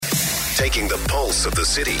Taking the pulse of the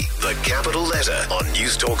city, the capital letter on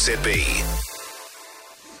News Talk ZB.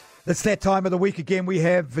 It's that time of the week again. We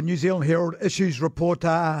have the New Zealand Herald Issues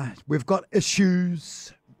reporter. We've got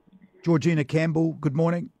issues. Georgina Campbell, good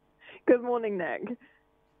morning. Good morning, Nick.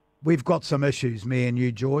 We've got some issues, me and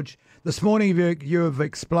you, George. This morning you have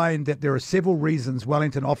explained that there are several reasons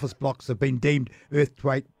Wellington office blocks have been deemed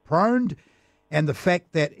earthquake prone, and the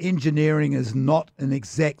fact that engineering is not an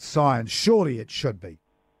exact science. Surely it should be.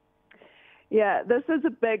 Yeah, this is a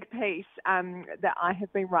big piece that I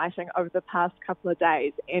have been writing over the past couple of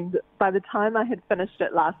days, and by the time I had finished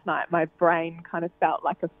it last night, my brain kind of felt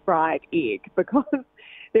like a fried egg because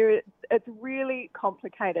it's really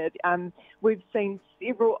complicated. We've seen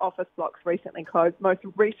several office blocks recently closed. Most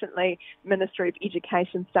recently, Ministry of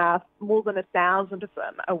Education staff, more than 1,000 of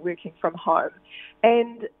them are working from home.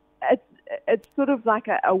 And it's sort of like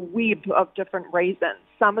a web of different reasons.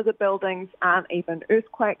 Some of the buildings aren't even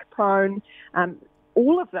earthquake prone.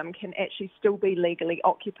 All of them can actually still be legally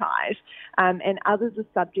occupied, and others are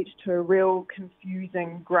subject to a real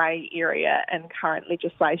confusing grey area in current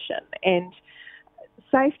legislation. And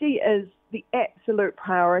safety is the absolute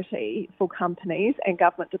priority for companies and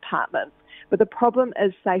government departments, but the problem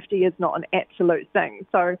is safety is not an absolute thing.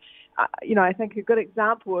 So, I think a good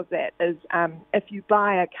example of that is if you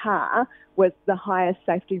buy a car with the highest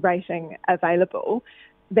safety rating available,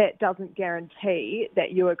 that doesn't guarantee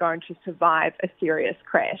that you are going to survive a serious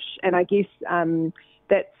crash. And I guess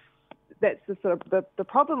that's the sort of the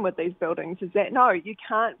problem with these buildings is that, no, you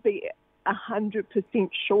can't be 100%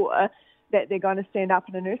 sure that they're going to stand up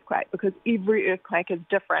in an earthquake because every earthquake is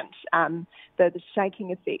different. The shaking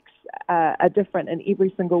effects are different in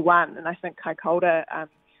every single one. And I think Kaikoura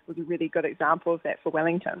was a really good example of that for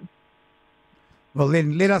Wellington. Well,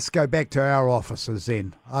 then let us go back to our offices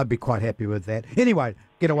then. I'd be quite happy with that. Anyway,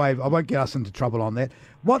 get away. I won't get us into trouble on that.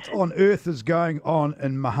 What on earth is going on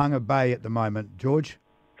in Mahanga Bay at the moment, George?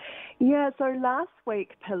 Yeah, so last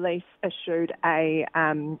week police issued a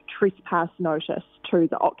trespass notice to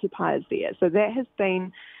the occupiers there. So that has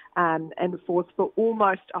been enforced for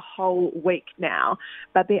almost a whole week now,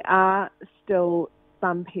 but there are still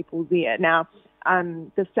some people there. Now,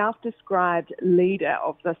 the self-described leader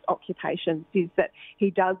of this occupation says that he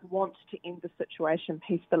does want to end the situation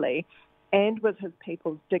peacefully and with his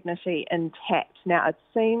people's dignity intact. Now, it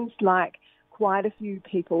seems like quite a few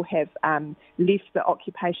people have left the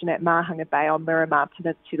occupation at Mahanga Bay on Miramar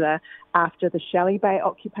Peninsula after the Shelley Bay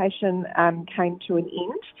occupation came to an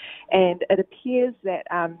end. And it appears that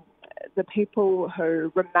the people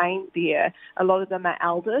who remain there, a lot of them are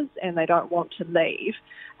elders and they don't want to leave,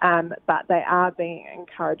 but they are being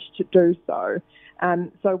encouraged to do so.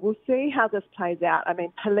 So we'll see how this plays out. I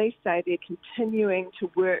mean, police say they're continuing to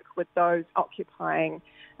work with those occupying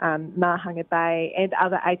Mahanga Bay and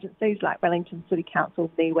other agencies like Wellington City Council,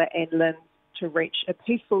 NIWA and LINZ to reach a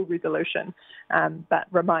peaceful resolution, but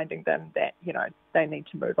reminding them that, they need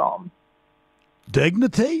to move on.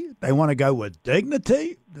 Dignity? They want to go with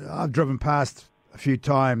dignity? I've driven past a few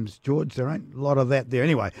times, George. There ain't a lot of that there.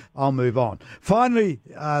 Anyway, I'll move on. Finally,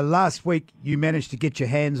 last week you managed to get your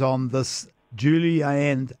hands on this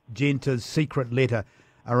Julianne Genta's secret letter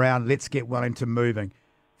around Let's Get Wellington Moving.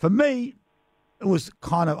 For me, it was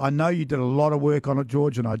I know you did a lot of work on it,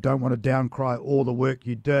 George, and I don't want to downcry all the work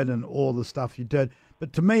you did and all the stuff you did,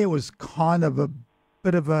 but to me it was kind of a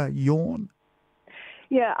bit of a yawn.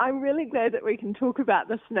 Yeah, I'm really glad that we can talk about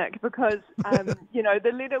this, Nick, because,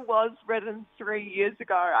 the letter was written 3 years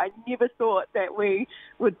ago. I never thought that we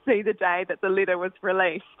would see the day that the letter was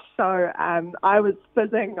released. So I was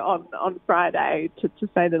fizzing on Friday, to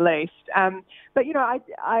say the least. But,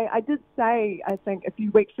 I did say, I think, a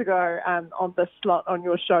few weeks ago on this slot on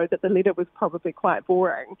your show that the letter was probably quite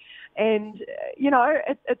boring. And,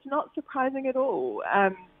 it's not surprising at all.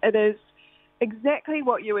 It is exactly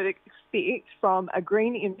what you would expect from a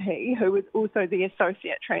Green MP who was also the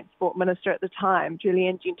Associate Transport Minister at the time.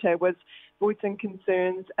 Julianne Genta was voicing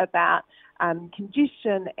concerns about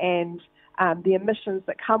congestion and the emissions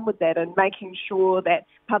that come with that and making sure that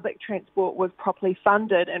public transport was properly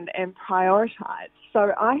funded and prioritised.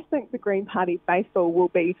 So I think the Green Party faithful will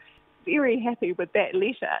be very happy with that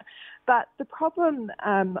letter. But the problem,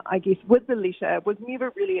 I guess, with the letter was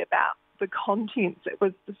never really about the contents. It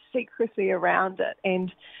was the secrecy around it.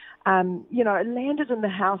 And, it landed in the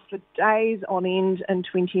House for days on end in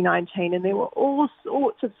 2019, and there were all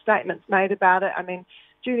sorts of statements made about it. I mean,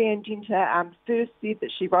 Julianne Genta first said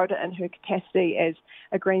that she wrote it in her capacity as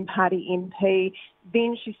a Green Party MP.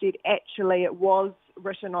 Then she said actually it was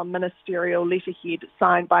written on ministerial letterhead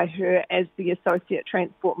signed by her as the Associate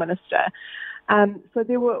Transport Minister. So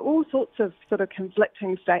there were all sorts of sort of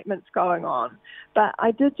conflicting statements going on. But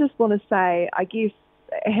I did just want to say, I guess,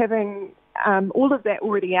 having all of that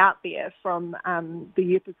already out there from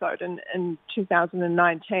the episode in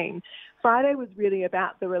 2019, Friday was really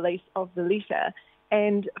about the release of the letter.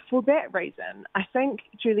 And for that reason, I think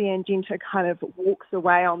Julianne Genter kind of walks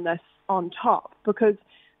away on this on top, because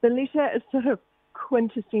the letter is sort of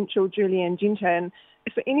quintessential Julianne Genter. And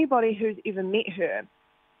for anybody who's ever met her,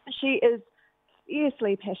 she is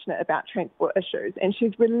fiercely passionate about transport issues, and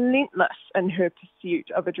she's relentless in her pursuit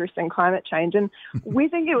of addressing climate change. And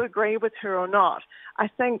whether you agree with her or not, I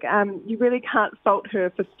think you really can't fault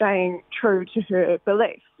her for staying true to her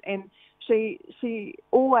beliefs. And she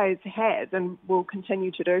always has and will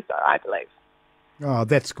continue to do so, I believe. Oh,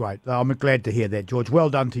 that's great. I'm glad to hear that, George. Well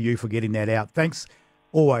done to you for getting that out. Thanks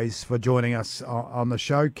always for joining us on the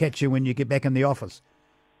show. Catch you when you get back in the office.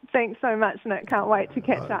 Thanks so much, Nick. Can't wait to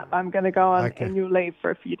catch up. I'm going to go on annual leave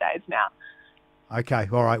for a few days now. Okay,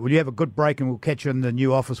 all right. Well, you have a good break and we'll catch you in the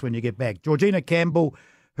new office when you get back. Georgina Campbell,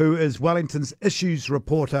 who is Wellington's issues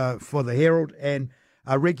reporter for the Herald and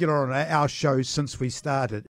a regular on our show since we started.